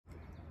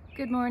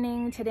Good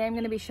morning. Today I'm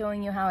going to be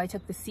showing you how I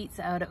took the seats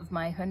out of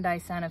my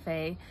Hyundai Santa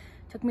Fe.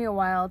 It took me a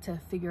while to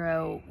figure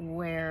out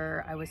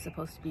where I was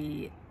supposed to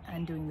be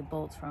undoing the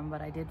bolts from,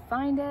 but I did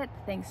find it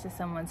thanks to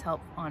someone's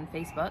help on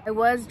Facebook. I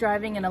was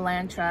driving an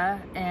Elantra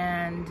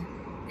and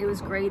it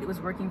was great. It was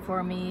working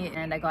for me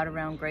and I got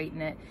around great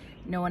in it.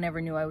 No one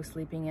ever knew I was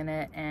sleeping in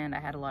it and I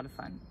had a lot of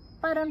fun.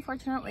 But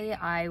unfortunately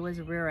I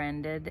was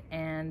rear-ended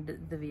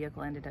and the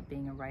vehicle ended up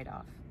being a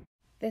write-off.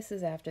 This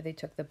is after they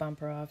took the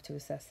bumper off to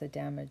assess the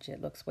damage.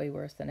 It looks way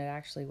worse than it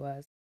actually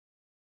was.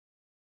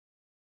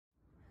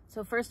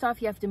 So first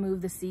off, you have to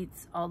move the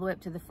seats all the way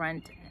up to the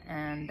front,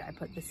 and I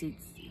put the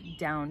seats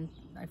down.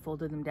 I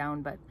folded them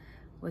down, but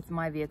with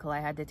my vehicle,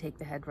 I had to take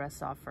the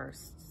headrests off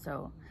first.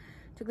 So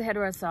took the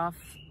headrests off,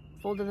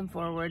 folded them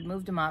forward,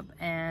 moved them up,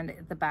 and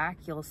at the back,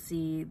 you'll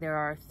see there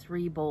are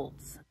 3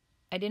 bolts.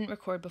 I didn't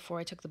record before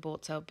I took the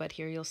bolts out, but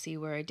here you'll see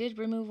where I did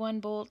remove 1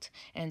 bolt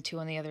and 2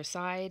 on the other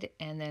side,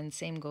 and then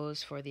same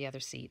goes for the other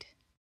seat.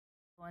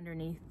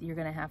 Underneath, you're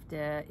going to have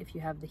to, if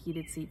you have the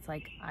heated seats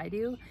like I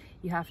do,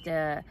 you have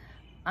to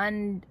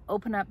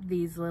open up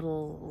these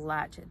little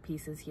latch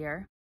pieces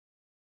here,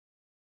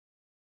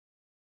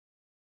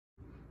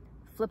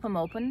 flip them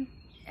open,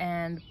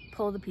 and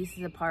pull the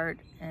pieces apart,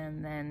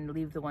 and then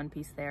leave the one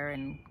piece there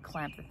and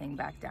clamp the thing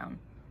back down.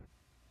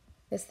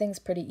 This thing's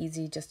pretty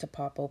easy just to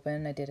pop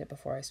open. I did it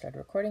before I started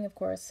recording, of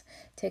course.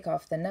 Take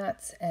off the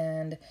nuts,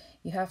 and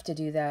you have to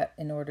do that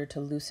in order to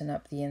loosen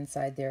up the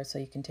inside there so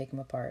you can take them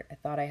apart. I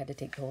thought I had to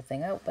take the whole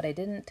thing out, but I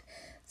didn't.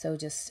 So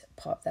just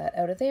pop that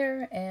out of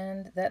there,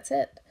 and that's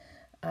it.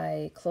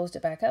 I closed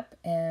it back up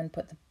and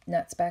put the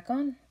nuts back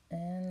on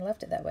and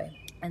left it that way.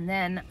 And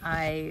then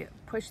I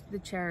pushed the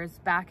chairs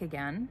back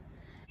again.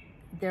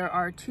 There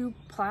are 2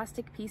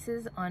 plastic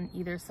pieces on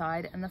either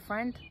side and the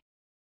front.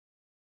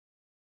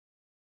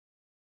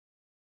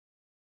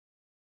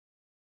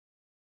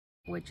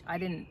 Which I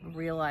didn't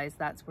realize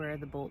that's where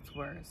the bolts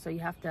were. So you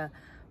have to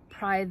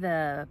pry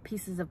the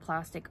pieces of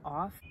plastic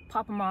off,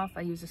 pop them off.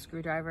 I use a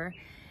screwdriver,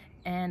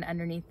 and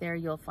underneath there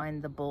you'll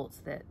find the bolts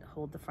that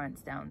hold the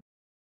fronts down.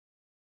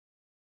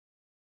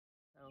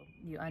 So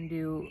you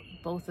undo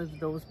both of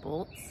those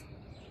bolts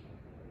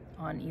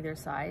on either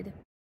side.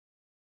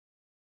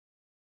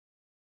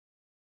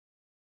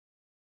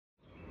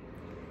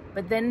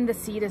 But then the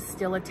seat is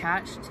still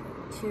attached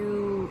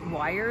to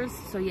wires,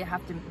 so you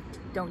have to,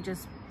 don't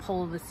just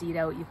pull the seat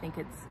out, you think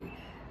it's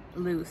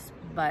loose,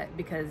 but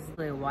because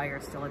the wire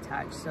is still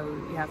attached, so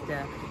you have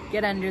to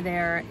get under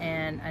there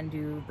and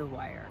undo the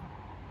wire,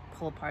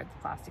 pull apart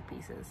the plastic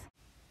pieces.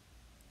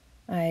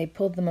 I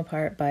pulled them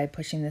apart by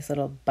pushing this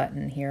little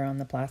button here on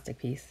the plastic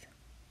piece.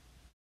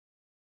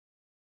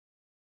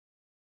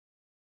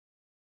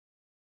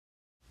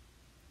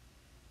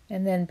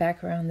 And then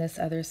back around this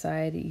other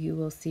side, you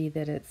will see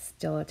that it's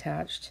still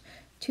attached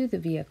to the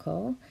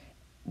vehicle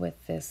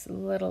with this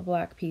little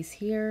black piece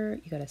here.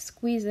 You gotta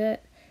squeeze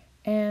it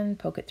and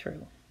poke it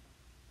through.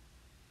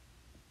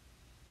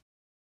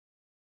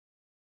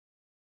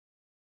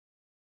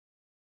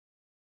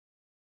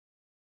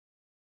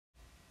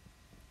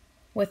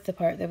 With the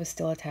part that was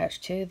still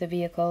attached to the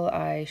vehicle,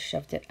 I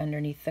shoved it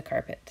underneath the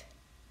carpet.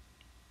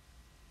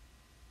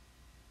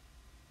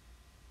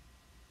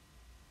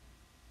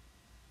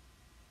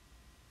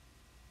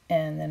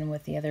 And then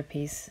with the other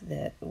piece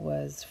that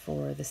was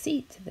for the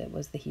seat, that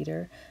was the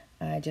heater,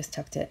 I just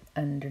tucked it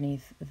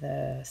underneath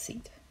the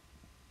seat.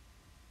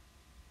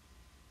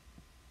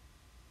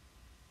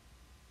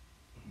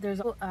 There's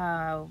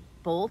a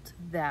bolt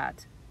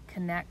that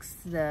connects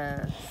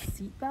the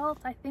seat belt,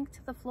 I think,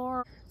 to the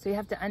floor. So you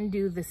have to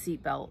undo the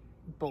seat belt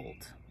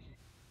bolt.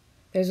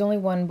 There's only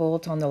 1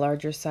 bolt on the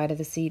larger side of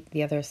the seat.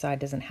 The other side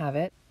doesn't have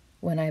it.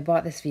 When I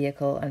bought this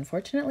vehicle,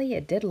 unfortunately,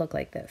 it did look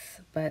like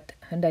this, but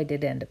Hyundai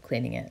did end up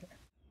cleaning it.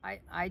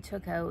 I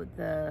took out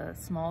the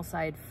small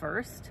side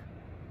first,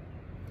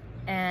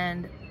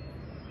 and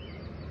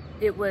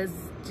it was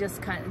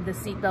just the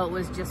seatbelt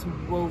was just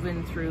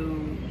woven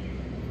through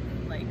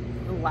like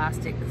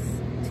elastics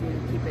to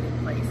keep it in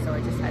place, so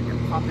I just had to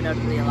pop it out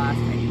of the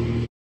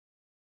elastic.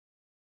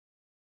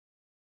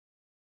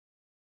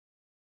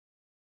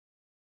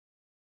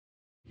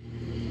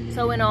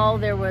 So in all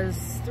there was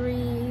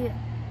 3,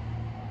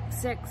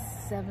 6,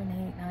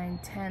 7, 8, 9,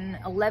 10,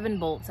 11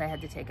 bolts I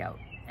had to take out.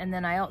 And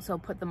then I also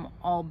put them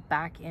all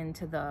back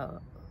into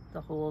the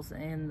holes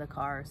in the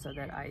car so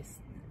that I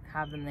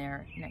have them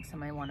there next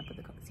time I want to put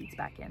the seats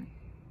back in.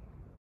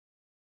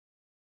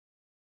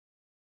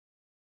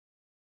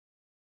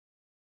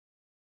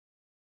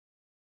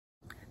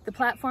 The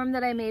platform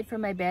that I made for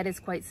my bed is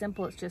quite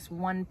simple. It's just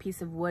 1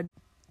 piece of wood.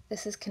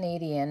 This is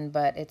Canadian,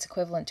 but it's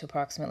equivalent to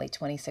approximately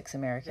 26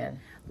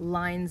 American. It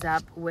lines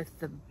up with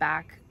the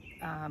back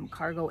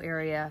cargo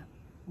area,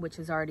 which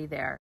is already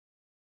there.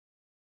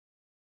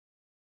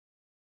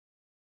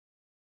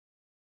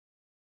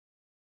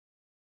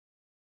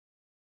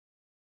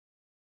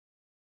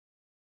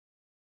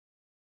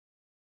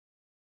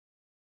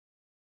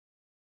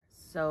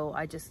 So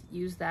I just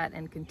used that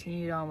and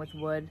continued on with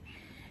wood.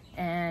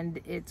 and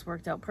it's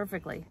worked out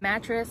perfectly.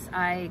 Mattress,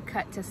 I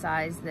cut to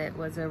size that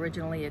was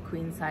originally a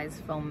queen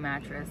size foam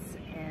mattress,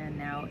 and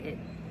now it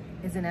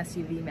is an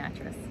SUV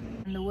mattress.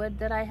 And the wood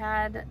that I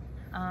had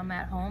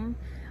at home,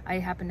 I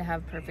happen to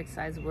have perfect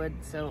size wood,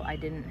 so I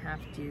didn't have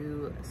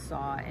to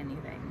saw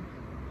anything.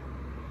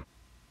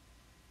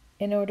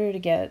 In order to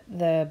get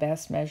the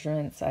best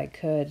measurements I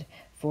could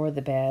for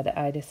the bed,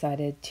 I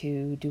decided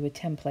to do a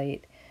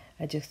template.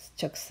 I just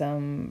took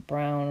some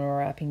brown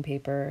wrapping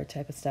paper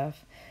type of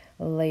stuff,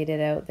 laid it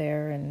out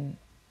there and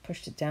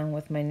pushed it down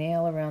with my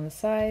nail around the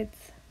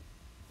sides.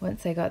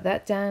 Once I got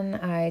that done,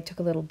 I took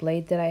a little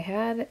blade that I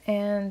had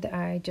and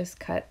I just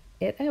cut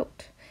it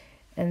out.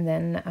 And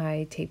then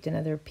I taped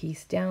another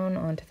piece down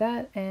onto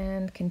that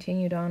and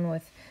continued on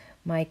with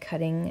my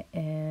cutting,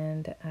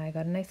 and I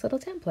got a nice little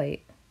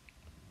template.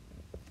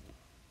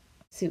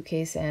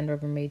 Suitcase and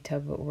Rubbermaid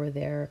tub were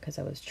there because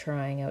I was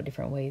trying out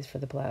different ways for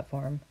the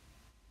platform.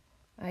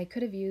 I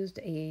could have used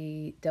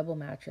a double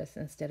mattress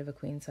instead of a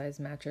queen size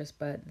mattress,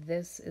 but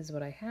this is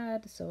what I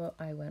had, so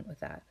I went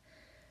with that.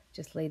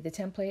 Just laid the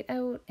template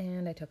out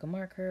and I took a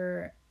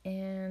marker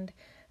and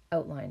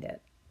outlined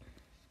it.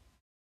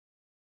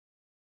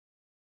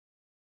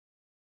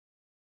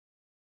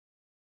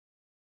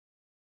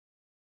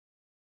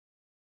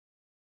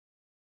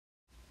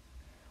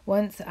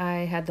 Once I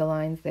had the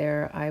lines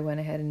there, I went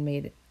ahead and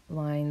made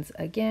lines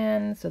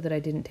again so that I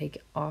didn't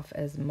take off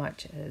as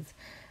much as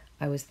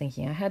I was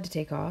thinking I had to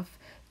take off,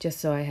 just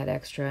so I had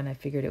extra, and I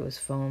figured it was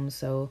foam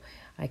so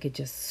I could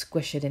just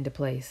squish it into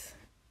place.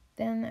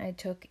 Then I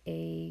took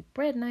a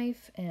bread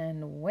knife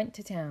and went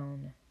to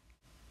town.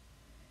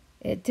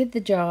 It did the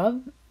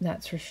job,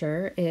 that's for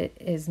sure. It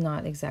is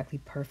not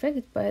exactly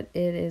perfect, but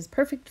it is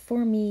perfect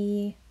for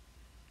me.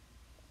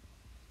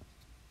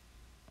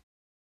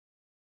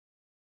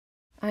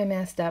 I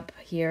messed up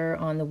here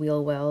on the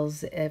wheel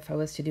wells. If I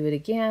was to do it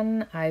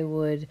again, I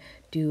would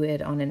do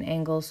it on an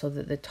angle so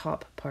that the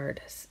top part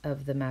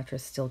of the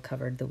mattress still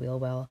covered the wheel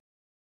well.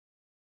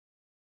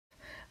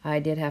 I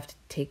did have to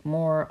take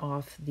more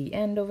off the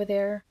end over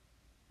there,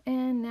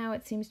 and now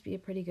it seems to be a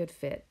pretty good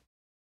fit.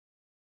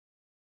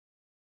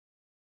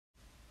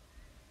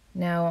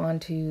 Now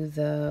onto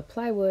the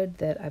plywood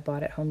that I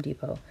bought at Home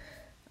Depot.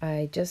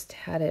 I just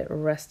had it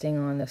resting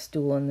on the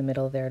stool in the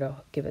middle there to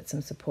give it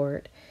some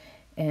support,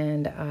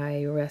 and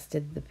I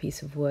rested the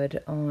piece of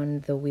wood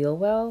on the wheel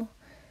well.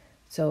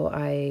 So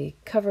I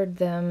covered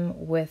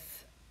them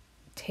with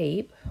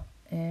tape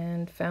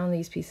and found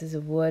these pieces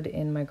of wood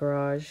in my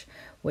garage,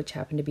 which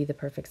happened to be the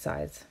perfect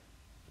size.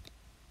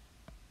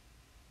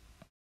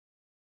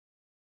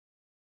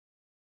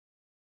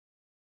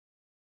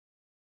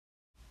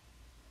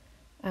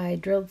 I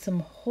drilled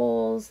some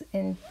holes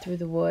in through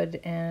the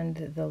wood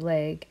and the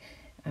leg.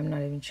 I'm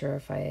not even sure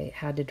if I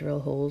had to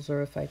drill holes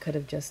or if I could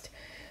have just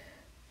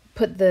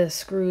put the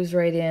screws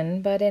right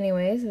in, but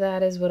anyways,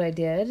 that is what I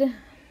did.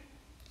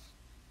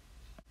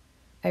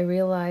 I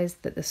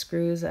realized that the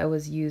screws I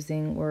was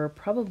using were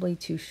probably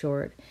too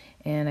short,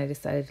 and I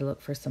decided to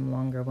look for some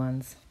longer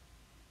ones.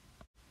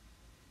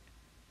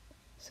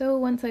 So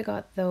once I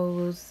got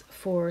those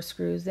 4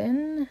 screws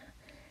in,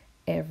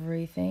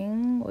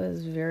 everything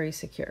was very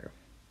secure,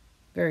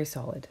 very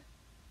solid.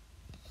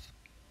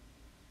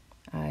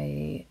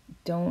 I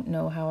don't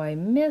know how I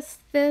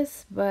missed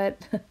this,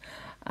 but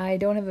I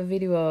don't have a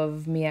video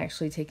of me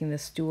actually taking the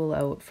stool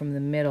out from the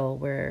middle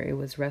where it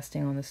was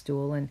resting on the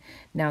stool, and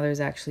now there's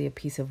actually a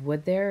piece of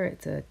wood there.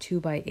 It's a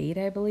 2x8,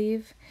 I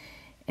believe,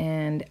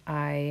 and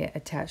I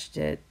attached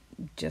it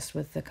just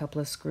with a couple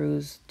of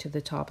screws to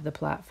the top of the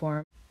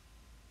platform,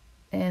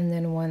 and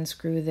then 1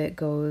 screw that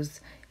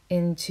goes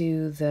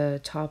into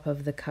the top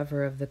of the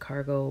cover of the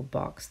cargo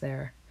box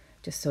there,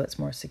 just so it's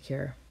more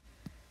secure.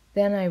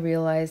 Then I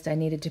realized I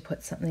needed to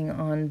put something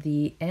on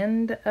the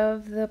end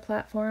of the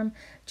platform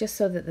just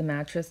so that the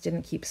mattress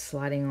didn't keep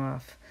sliding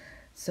off.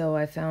 So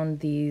I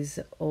found these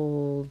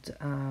old,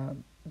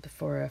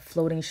 for a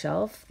floating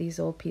shelf, these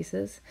old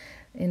pieces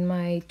in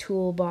my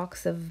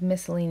toolbox of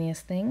miscellaneous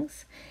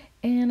things.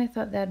 And I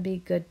thought that'd be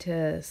good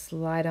to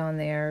slide on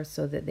there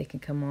so that they can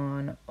come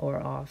on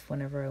or off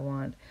whenever I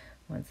want,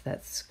 once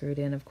that's screwed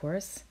in, of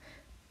course.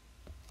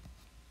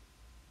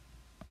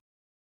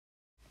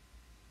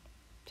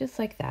 Just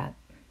like that.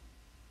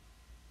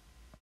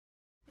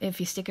 If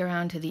you stick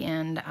around to the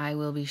end, I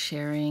will be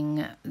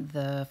sharing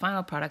the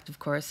final product, of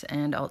course,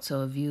 and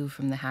also a view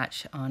from the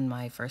hatch on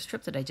my first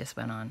trip that I just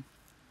went on.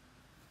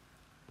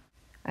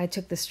 I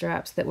took the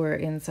straps that were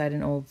inside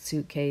an old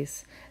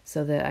suitcase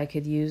so that I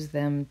could use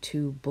them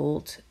to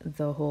bolt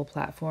the whole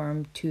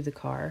platform to the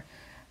car.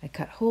 I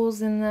cut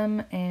holes in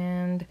them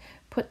and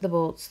put the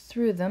bolts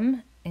through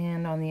them,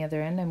 and on the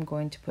other end I'm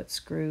going to put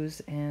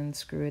screws and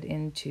screw it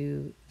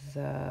into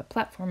the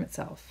platform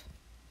itself.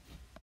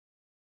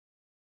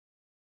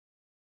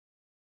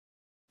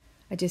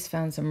 I just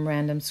found some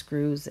random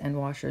screws and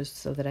washers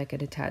so that I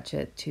could attach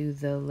it to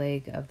the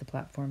leg of the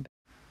platform.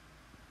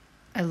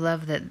 I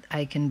love that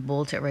I can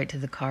bolt it right to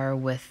the car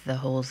with the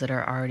holes that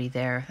are already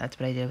there. That's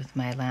what I did with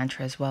my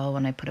Elantra as well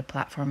when I put a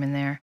platform in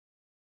there.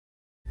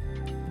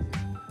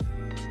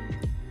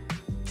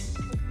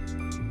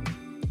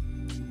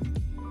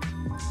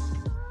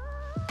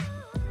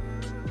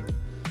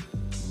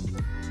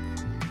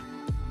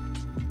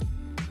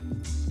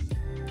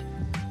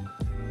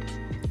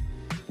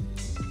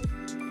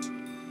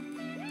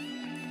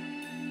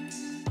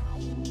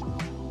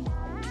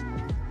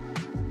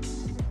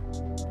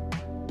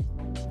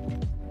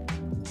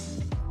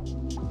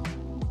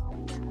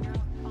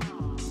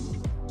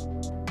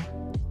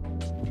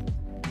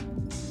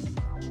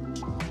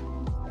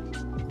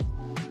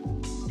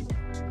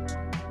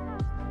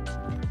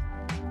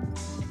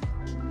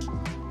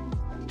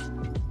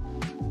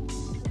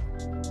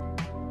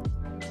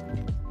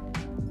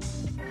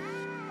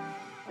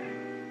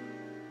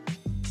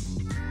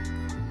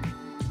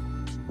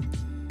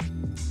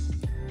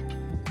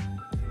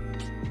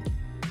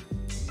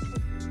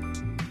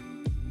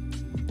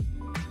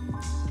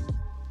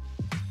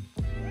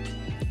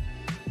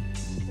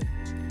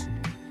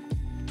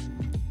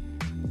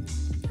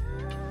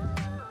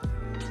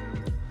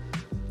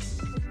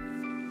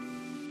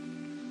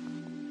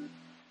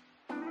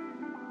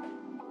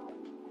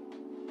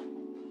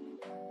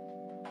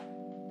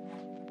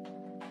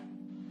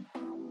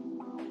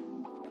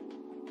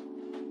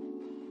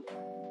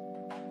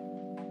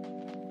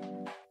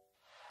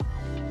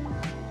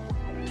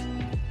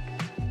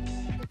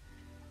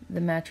 The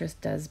mattress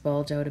does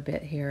bulge out a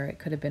bit here. It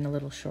could have been a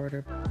little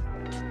shorter.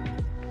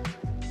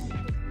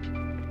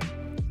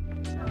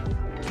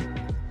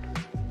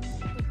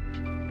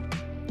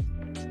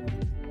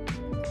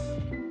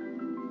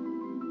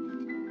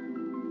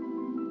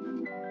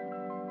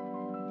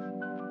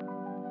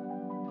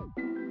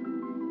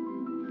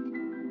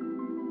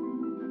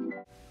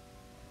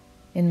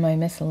 In my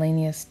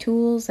miscellaneous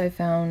tools, I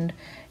found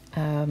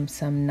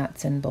some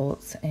nuts and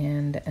bolts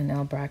and an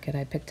L bracket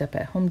I picked up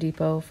at Home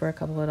Depot for a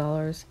couple of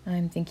dollars.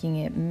 I'm thinking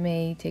it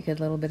may take a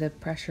little bit of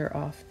pressure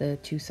off the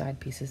two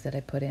side pieces that I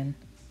put in.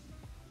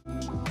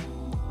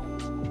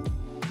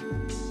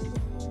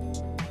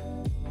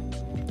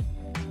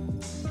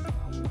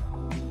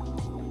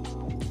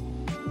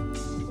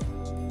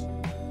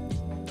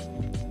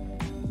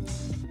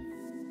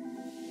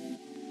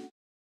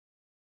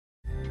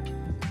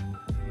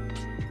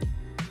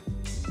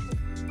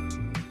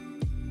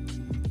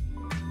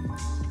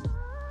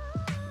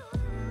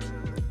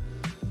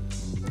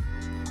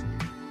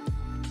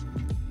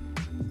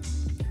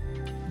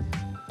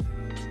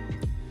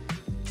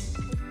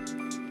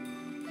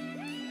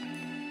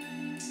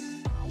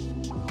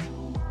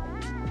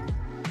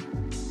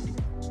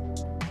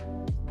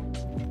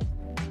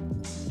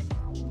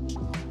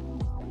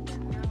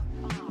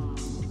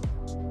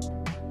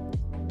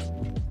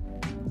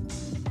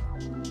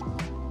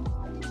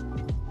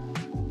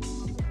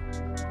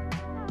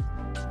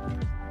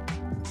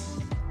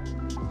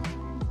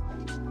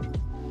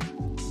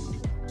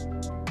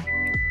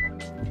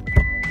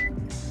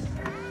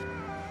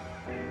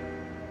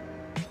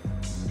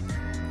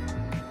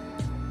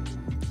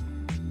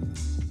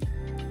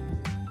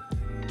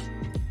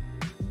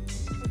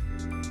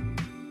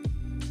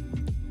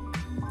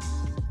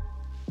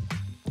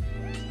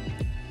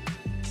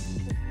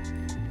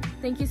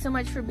 Thank you so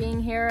much for being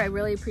here. I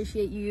really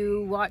appreciate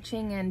you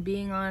watching and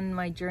being on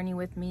my journey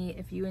with me.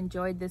 If you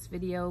enjoyed this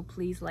video,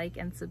 please like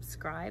and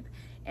subscribe,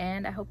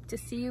 and I hope to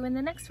see you in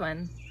the next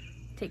one.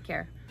 Take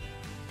care.